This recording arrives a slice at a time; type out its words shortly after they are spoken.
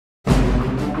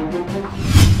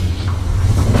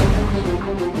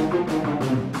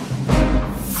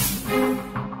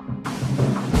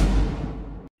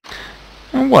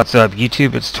What's up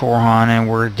YouTube, it's Torhan and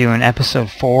we're doing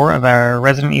episode 4 of our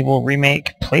Resident Evil REmake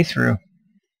playthrough.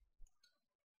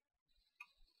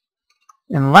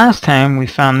 And last time we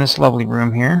found this lovely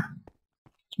room here,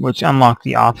 which unlocked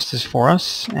the offices for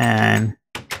us, and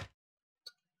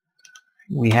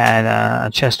we had a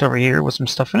chest over here with some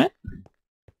stuff in it.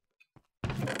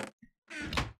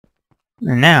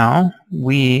 And now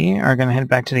we are going to head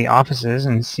back to the offices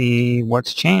and see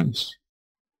what's changed.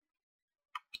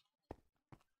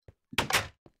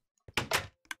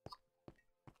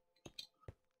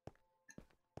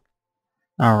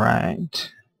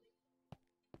 Alright.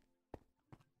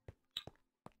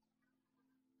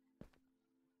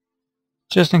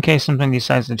 Just in case something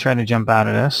decides to try to jump out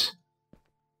at us,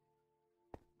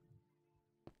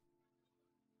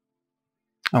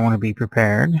 I want to be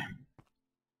prepared.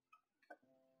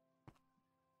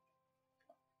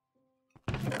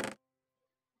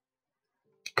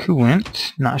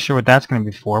 Coolant. Not sure what that's going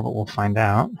to be for, but we'll find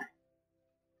out.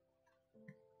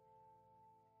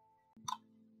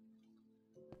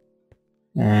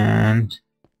 And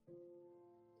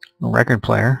a record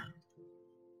player.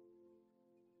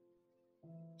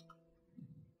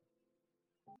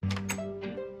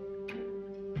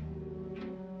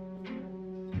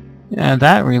 Yeah,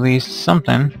 that released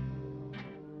something.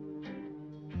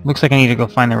 Looks like I need to go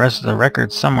find the rest of the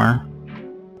records somewhere.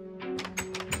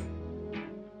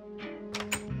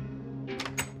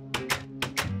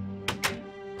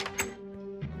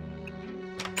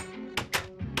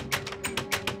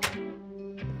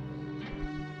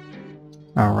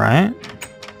 Alright.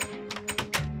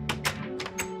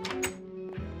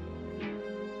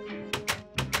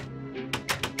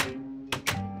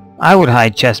 I would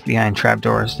hide chests behind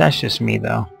trapdoors. That's just me,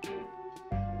 though.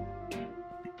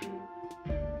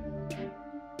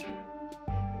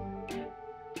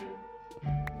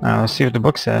 Let's see what the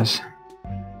book says.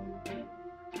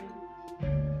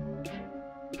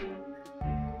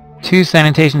 To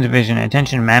Sanitation Division.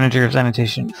 Attention, Manager of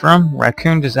Sanitation. From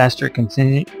Raccoon Disaster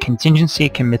Contingency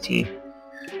Committee.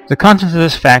 The contents of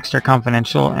this fax are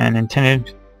confidential and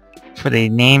intended for the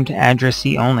named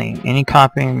addressee only. Any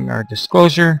copying or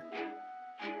disclosure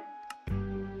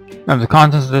of the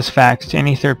contents of this fax to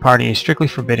any third party is strictly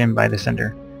forbidden by the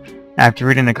sender. After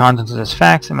reading the contents of this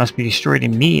fax, it must be destroyed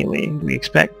immediately. We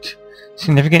expect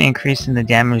significant increase in the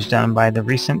damage done by the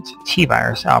recent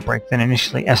T-virus outbreak than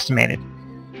initially estimated.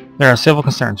 There are several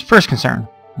concerns. First concern,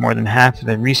 more than half of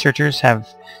the researchers have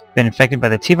been infected by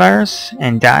the T-virus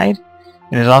and died.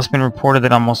 It has also been reported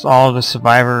that almost all of the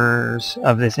survivors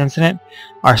of this incident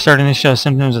are starting to show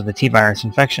symptoms of the T-virus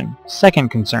infection. Second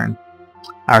concern,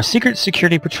 our secret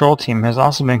security patrol team has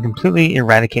also been completely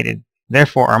eradicated.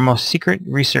 Therefore, our most secret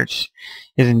research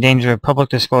is in danger of public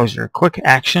disclosure. Quick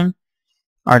action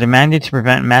are demanded to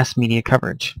prevent mass media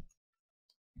coverage.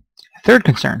 Third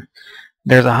concern,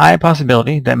 there's a high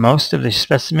possibility that most of the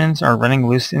specimens are running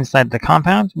loose inside the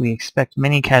compound. We expect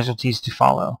many casualties to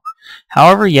follow.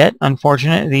 However, yet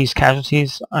unfortunate, these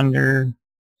casualties underscore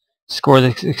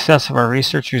the success of our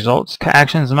research results.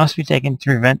 Actions must be taken to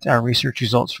prevent our research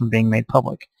results from being made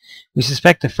public. We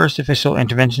suspect the first official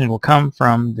intervention will come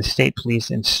from the state police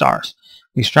and STARS.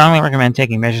 We strongly recommend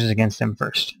taking measures against them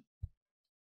first.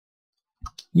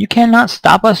 You cannot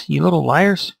stop us, you little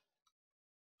liars.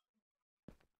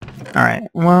 Alright,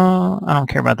 well, I don't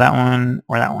care about that one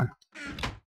or that one.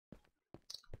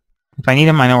 If I need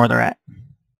them, I know where they're at.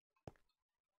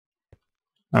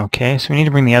 Okay, so we need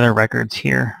to bring the other records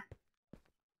here.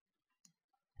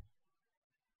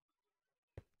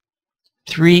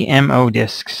 3 MO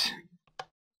discs.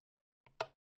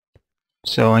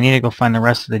 So I need to go find the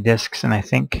rest of the discs, and I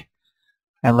think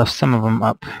I left some of them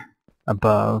up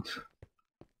above.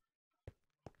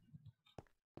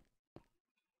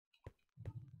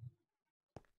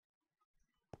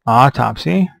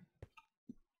 Autopsy.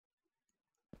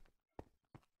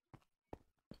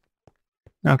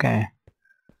 Okay.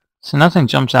 So nothing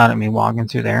jumps out at me walking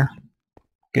through there.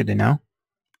 Good to know.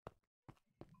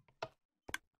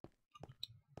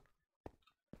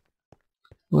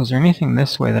 Was there anything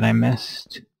this way that I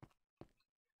missed?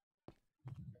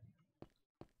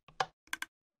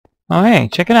 Oh hey,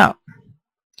 check it out.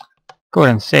 Go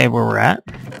ahead and save where we're at.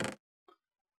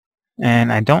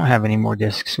 And I don't have any more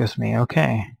discs with me,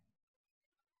 okay.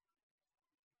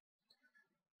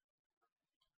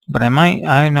 But I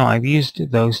don't know, I've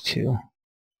used those two.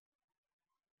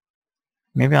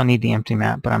 Maybe I'll need the empty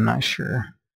map, but I'm not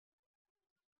sure.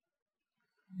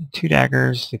 2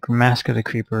 daggers, the mask of the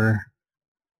creeper.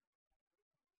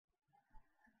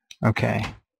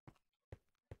 Okay.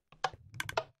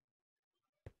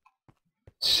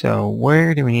 So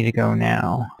where do we need to go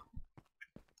now?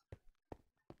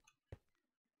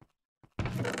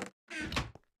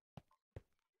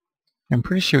 I'm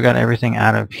pretty sure we got everything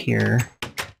out of here.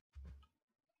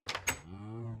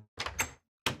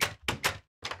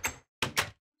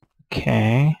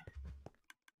 Okay.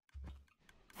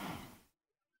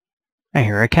 I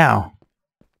hear a cow.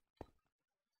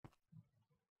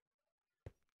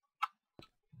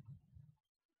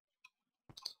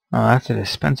 Oh, that's a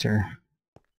dispenser.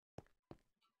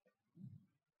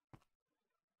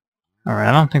 Alright,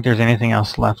 I don't think there's anything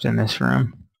else left in this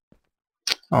room.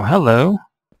 Oh, hello.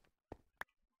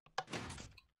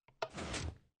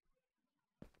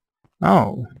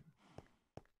 Oh.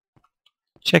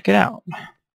 Check it out.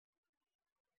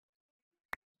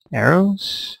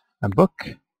 Arrows. A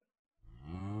book.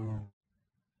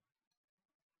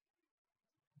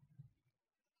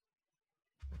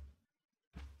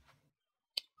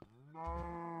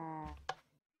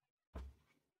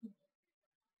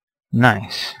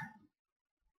 Nice.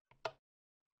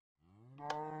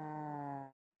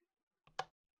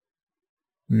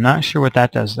 I'm not sure what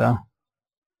that does, though.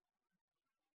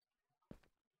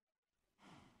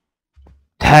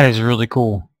 That is really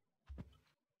cool.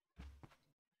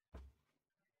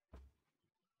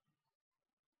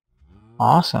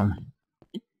 Awesome.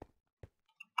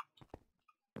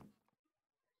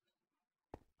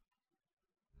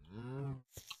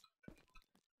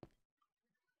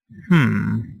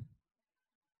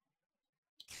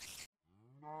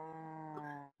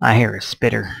 I hear a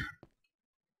spitter.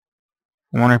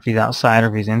 I wonder if he's outside or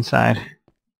if he's inside.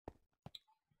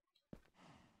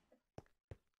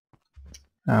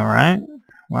 Alright.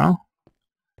 Well,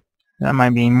 that might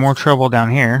be more trouble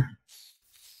down here.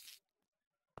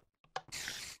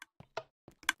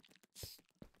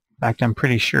 In fact, I'm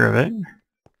pretty sure of it.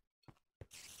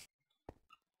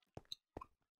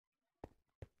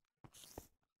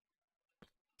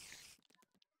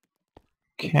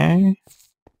 Okay.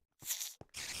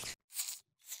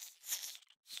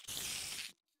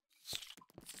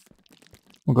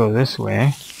 We'll go this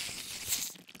way.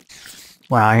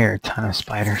 Wow, I hear a ton of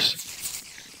spiders.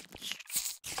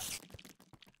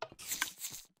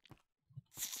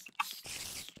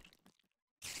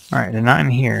 Alright, they're not in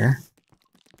here.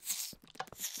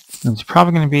 It's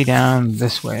probably going to be down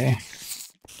this way.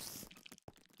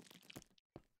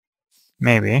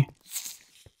 Maybe.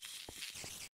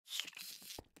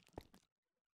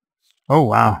 Oh,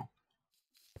 wow.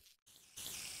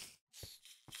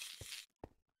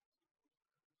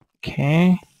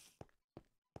 Okay.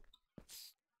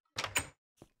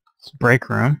 It's a break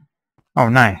room. Oh,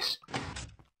 nice.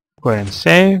 Go ahead and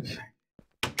save.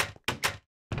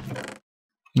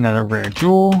 Another rare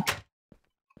jewel.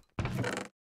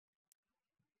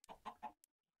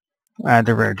 Add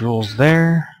the rare jewels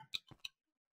there.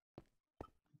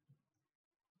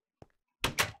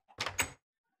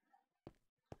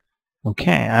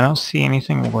 Okay, I don't see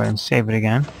anything. We'll go ahead and save it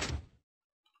again.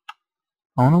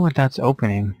 I wonder what that's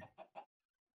opening.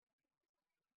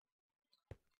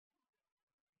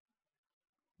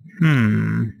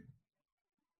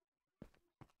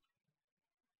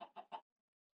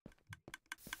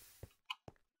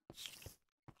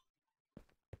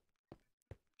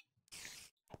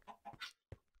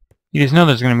 You just know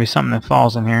there's going to be something that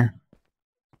falls in here.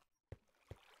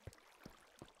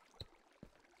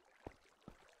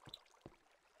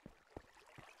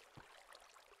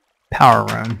 Power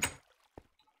room.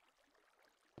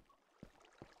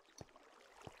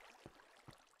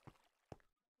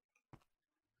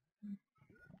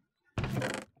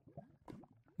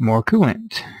 More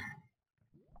coolant.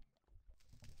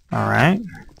 Alright.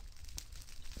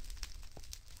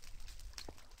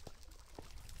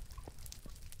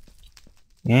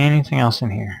 Anything else in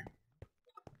here?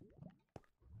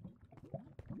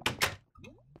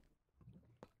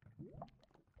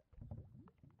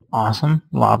 Awesome.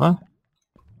 Lava.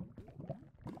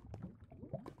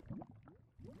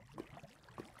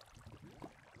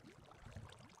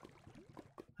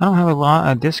 I don't have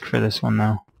a disc for this one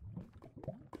though.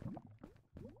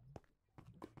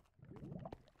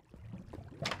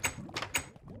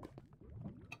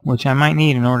 Which I might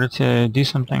need in order to do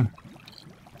something.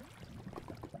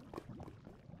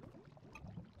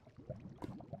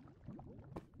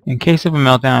 In case of a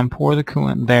meltdown, pour the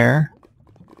coolant there.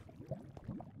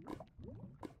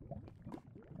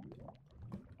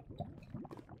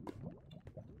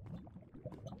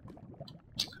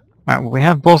 Alright, well we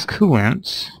have both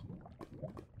coolants.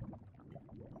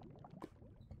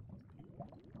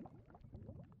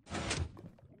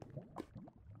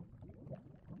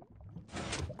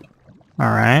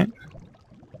 Alright.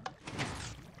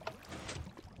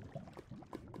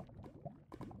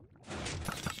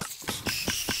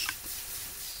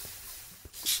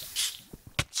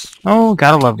 Oh,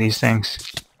 gotta love these things.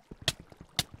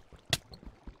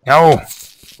 No!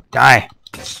 Die!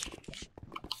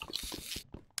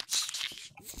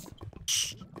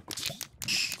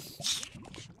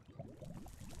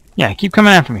 Yeah, keep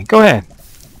coming after me. Go ahead.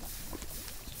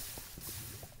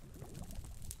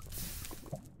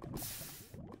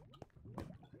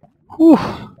 Whew.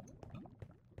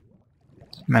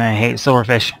 Man, I hate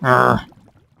silverfish. Urgh.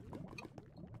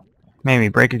 Maybe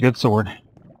break a good sword.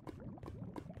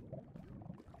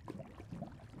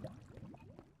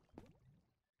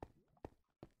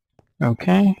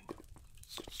 Okay.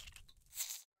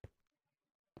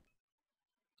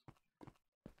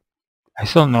 I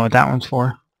still don't know what that one's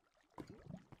for.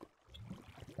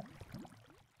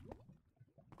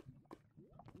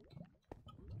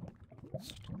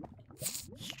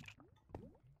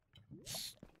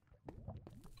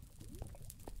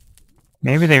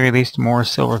 Maybe they released more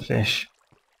silverfish.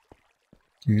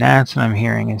 And that's what I'm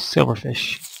hearing is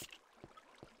silverfish.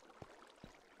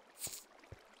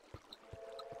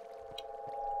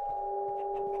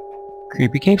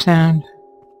 Creepy cave sound.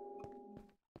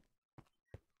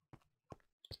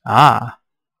 Ah.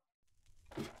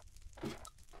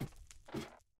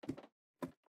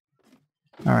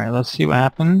 Alright, let's see what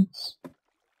happens.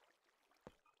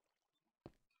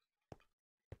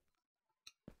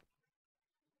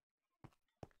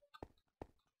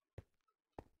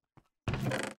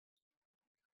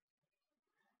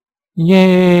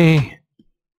 Yay!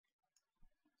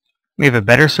 We have a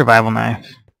better survival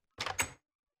knife.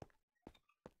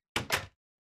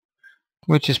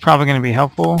 Which is probably going to be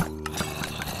helpful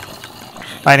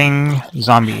fighting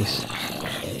zombies.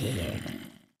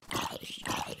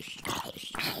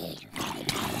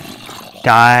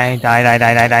 Die, die, die,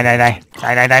 die, die, die, die, die,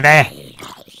 die, die, die, die.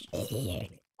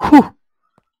 Whew!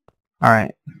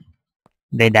 Alright.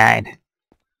 They died.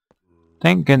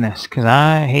 Thank goodness, because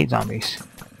I hate zombies.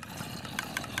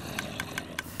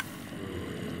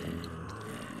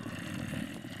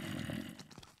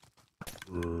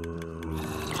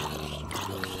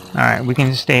 Alright, we can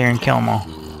just stay here and kill them all.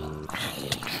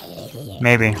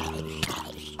 Maybe.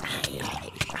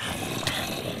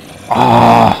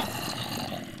 Oh!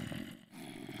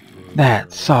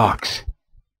 That sucks.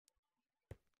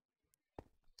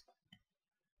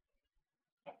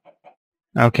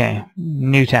 Okay,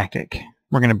 new tactic.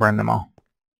 We're gonna burn them all.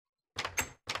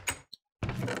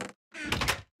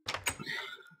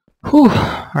 Whew!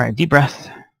 Alright, deep breath.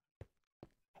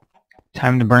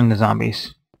 Time to burn the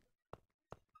zombies.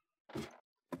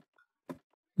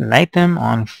 Light them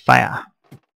on fire.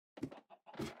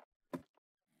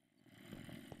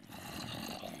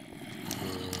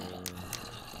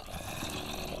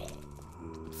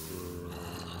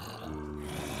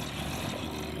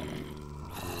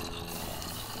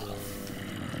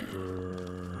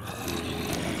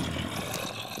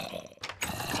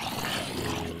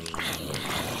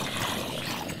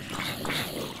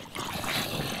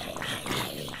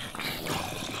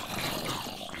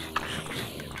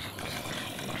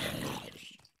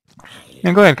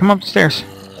 Yeah, go ahead, come up the stairs.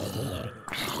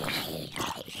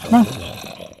 Come on.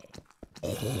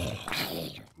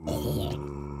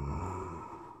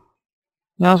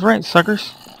 Yeah, I was right,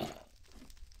 suckers.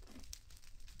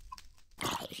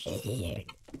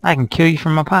 I can kill you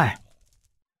from up high.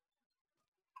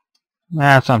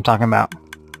 That's what I'm talking about.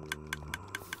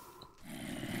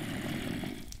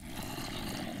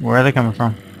 Where are they coming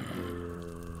from?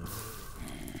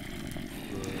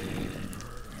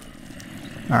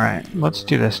 Alright, let's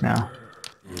do this now.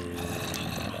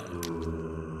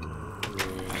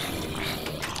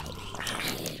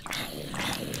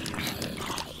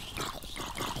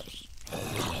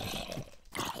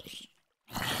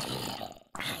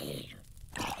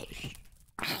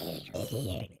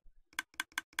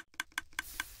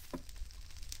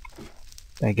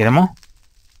 Did I get them all?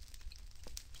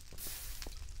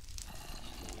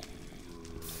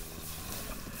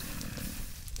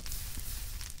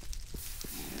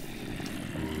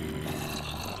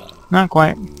 Not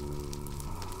quite.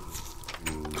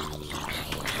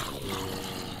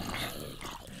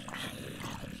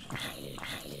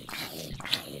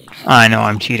 I know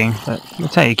I'm cheating, but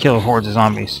that's how you kill hordes of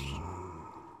zombies.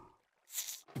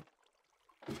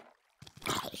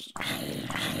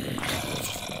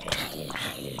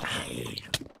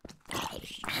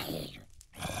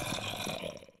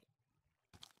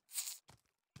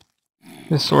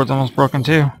 This sword's almost broken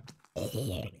too.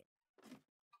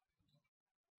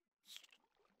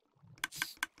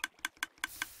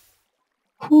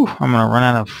 Whew, I'm gonna run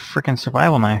out of frickin'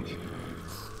 survival knife.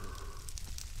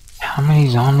 How many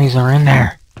zombies are in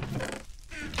there?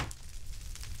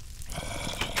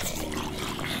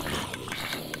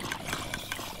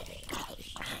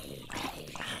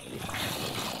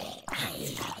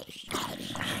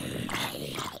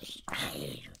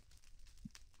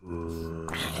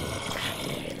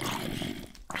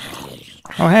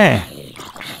 Oh, hey.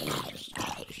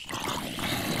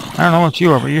 I don't know what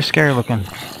you are, but you're scary looking.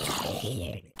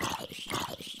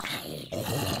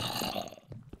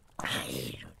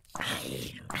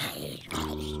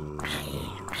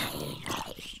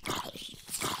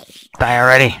 Die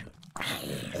already.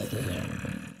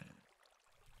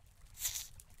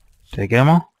 Did I get them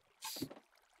all?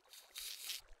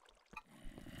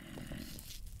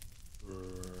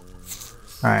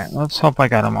 Alright, let's hope I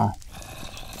got them all.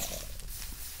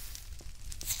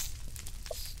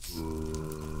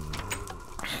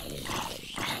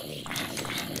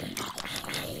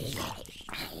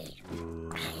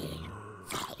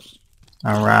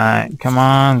 Alright, come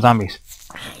on, zombies.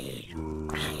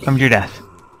 Come to your death.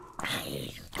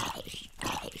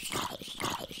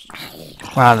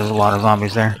 Wow, there's a lot of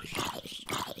zombies there.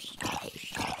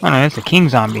 Oh no, it's a king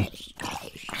zombie.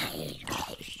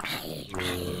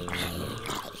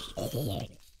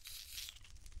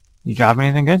 You drop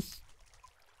anything good?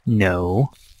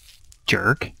 No.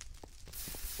 Jerk. You're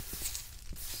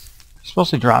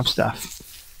supposed to drop stuff.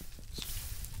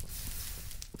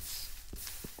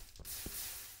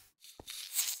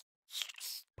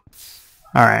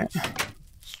 Alright.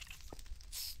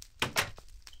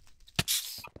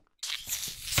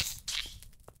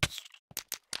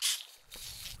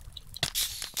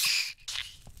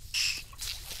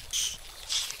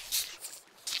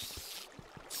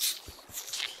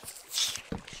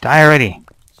 Die already.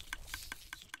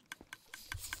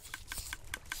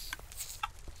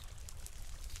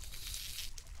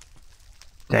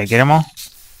 Did I get them all?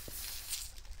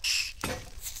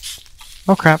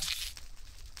 Oh crap.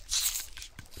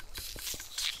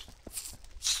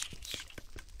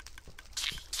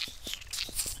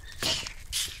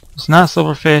 It's not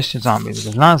silverfish, it's zombies. If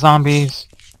it's not zombies,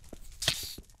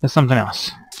 it's something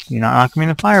else. You're not knocking me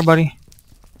in the fire, buddy.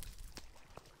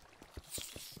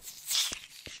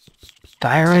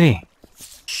 Die already.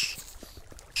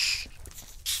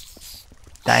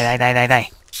 Die, die, die, die, die.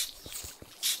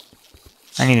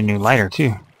 I need a new lighter,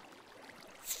 too.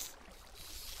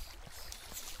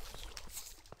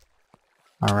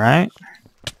 Alright.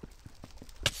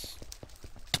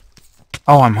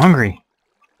 Oh, I'm hungry.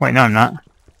 Wait, no, I'm not.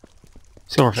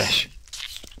 Silverfish.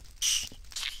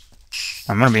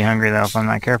 I'm gonna be hungry, though, if I'm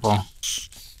not careful.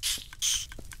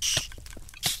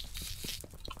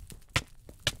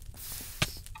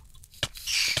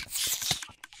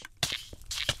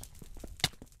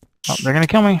 Oh, they're gonna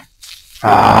kill me.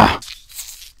 Ah!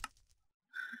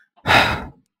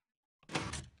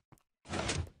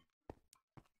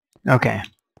 Okay.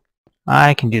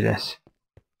 I can do this.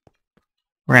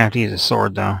 We're gonna have to use a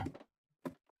sword, though.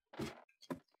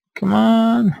 Come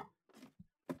on.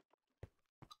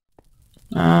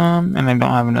 And I don't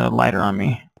have another lighter on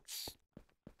me.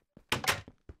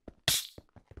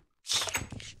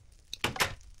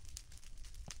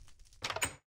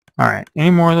 Alright,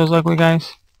 any more of those ugly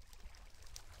guys?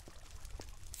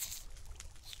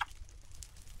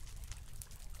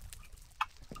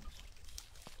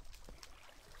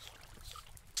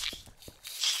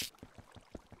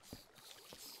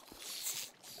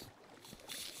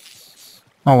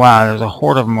 Oh wow, there's a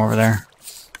horde of them over there.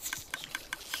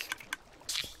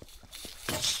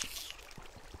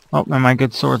 Oh, and my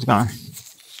good sword's gone.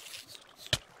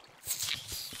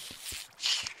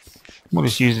 We'll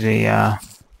just use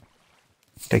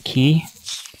the key.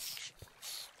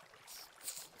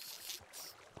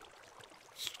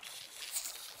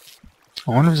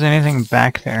 I wonder if there's anything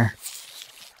back there.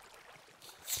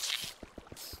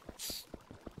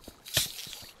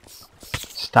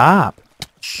 Stop.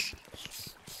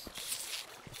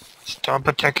 Stop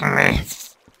attacking me.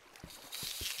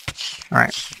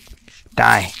 Alright.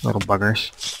 Die, little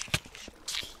buggers.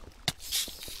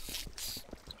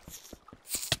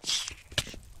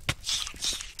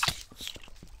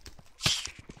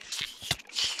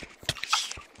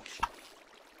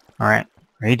 Alright.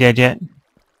 Are you dead yet?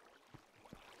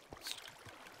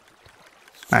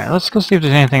 Alright, let's go see if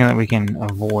there's anything that we can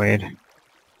avoid.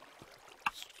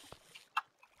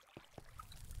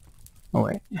 Oh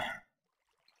wait.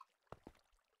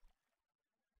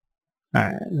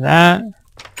 Alright, that.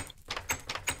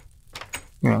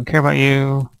 We don't care about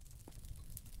you.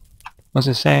 What's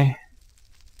it say?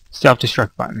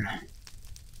 Self-destruct button.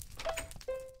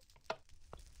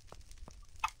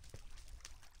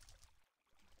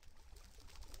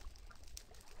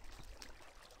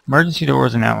 Emergency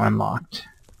doors are now unlocked.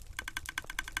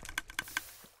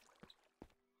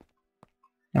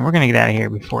 And we're going to get out of here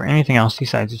before anything else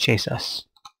decides to chase us.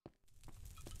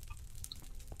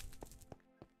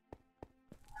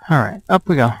 Alright, up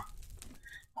we go.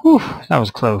 Whew, that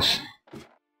was close.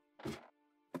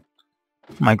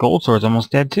 My gold sword's almost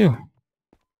dead too.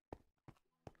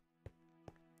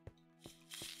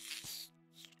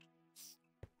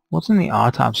 What's in the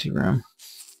autopsy room?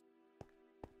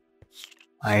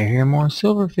 I hear more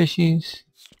silver fishies.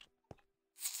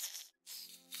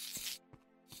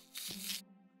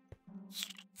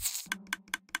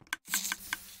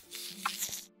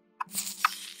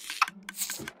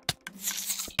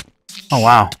 Oh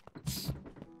wow.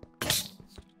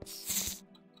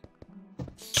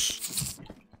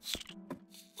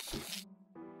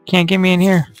 Can't get me in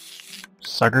here,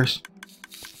 suckers.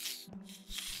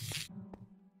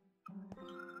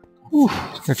 Whew,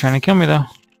 they're trying to kill me though.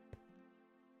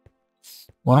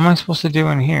 What am I supposed to do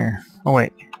in here? Oh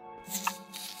wait.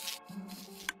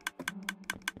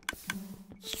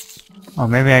 Oh,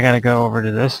 maybe I gotta go over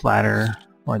to this ladder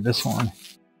or this one.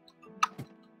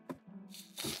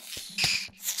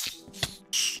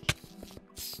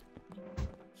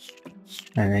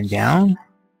 And then down.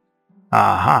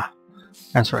 Aha!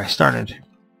 That's where I started.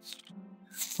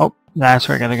 Oh, that's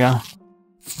where I gotta go.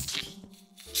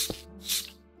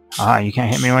 Ah, you can't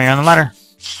hit me when you're on the ladder.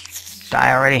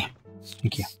 Die already.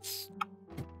 Thank you.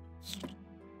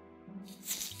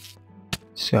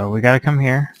 So we gotta come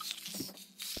here.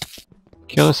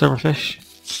 Kill the silverfish.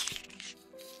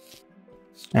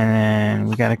 And then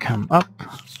we gotta come up.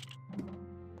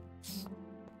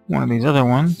 One of these other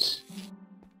ones.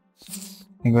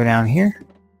 And go down here.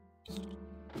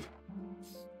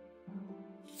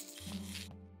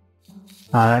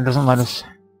 That doesn't let us...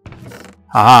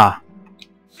 Aha!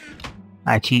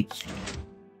 I cheat.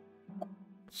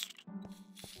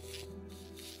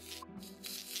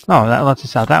 Oh, that lets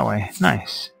us out that way.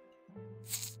 Nice.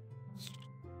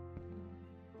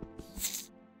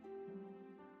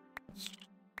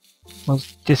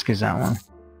 What disc is that one?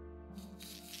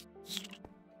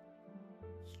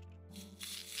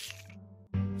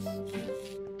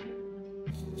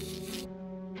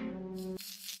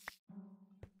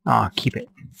 Ah, keep it.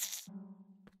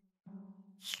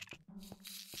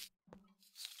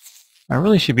 I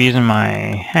really should be using my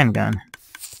handgun.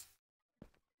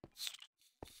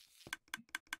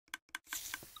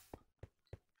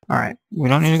 Alright, we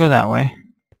don't need to go that way.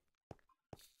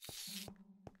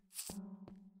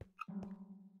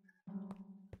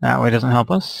 That way doesn't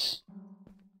help us.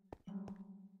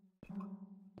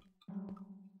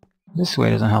 This way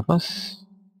doesn't help us.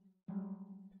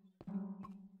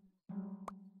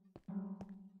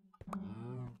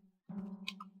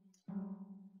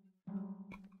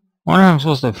 I wonder if I'm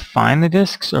supposed to find the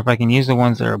discs or if I can use the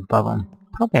ones that are above them.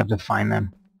 Probably have to find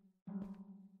them.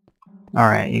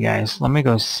 Alright, you guys, let me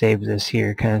go save this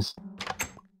here because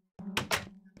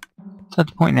it's at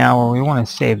the point now where we want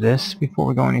to save this before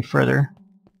we go any further.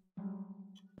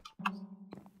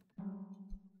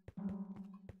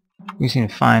 We just need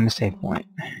to find the save point.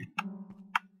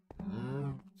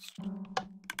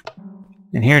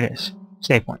 And here it is.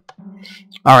 Save point.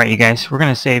 Alright, you guys, we're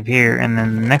going to save here, and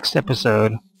then the next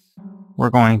episode we're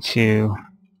going to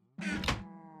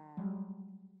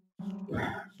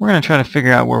try to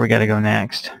figure out where we got to go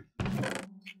next.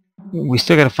 We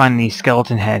still got to find the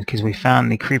skeleton head because we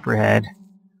found the creeper head.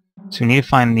 So we need to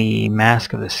find the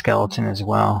mask of the skeleton as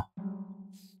well.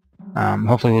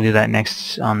 Hopefully we'll do that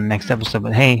next on the next episode.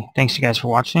 But hey, thanks you guys for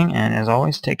watching, and as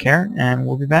always, take care, and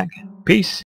we'll be back.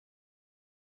 Peace!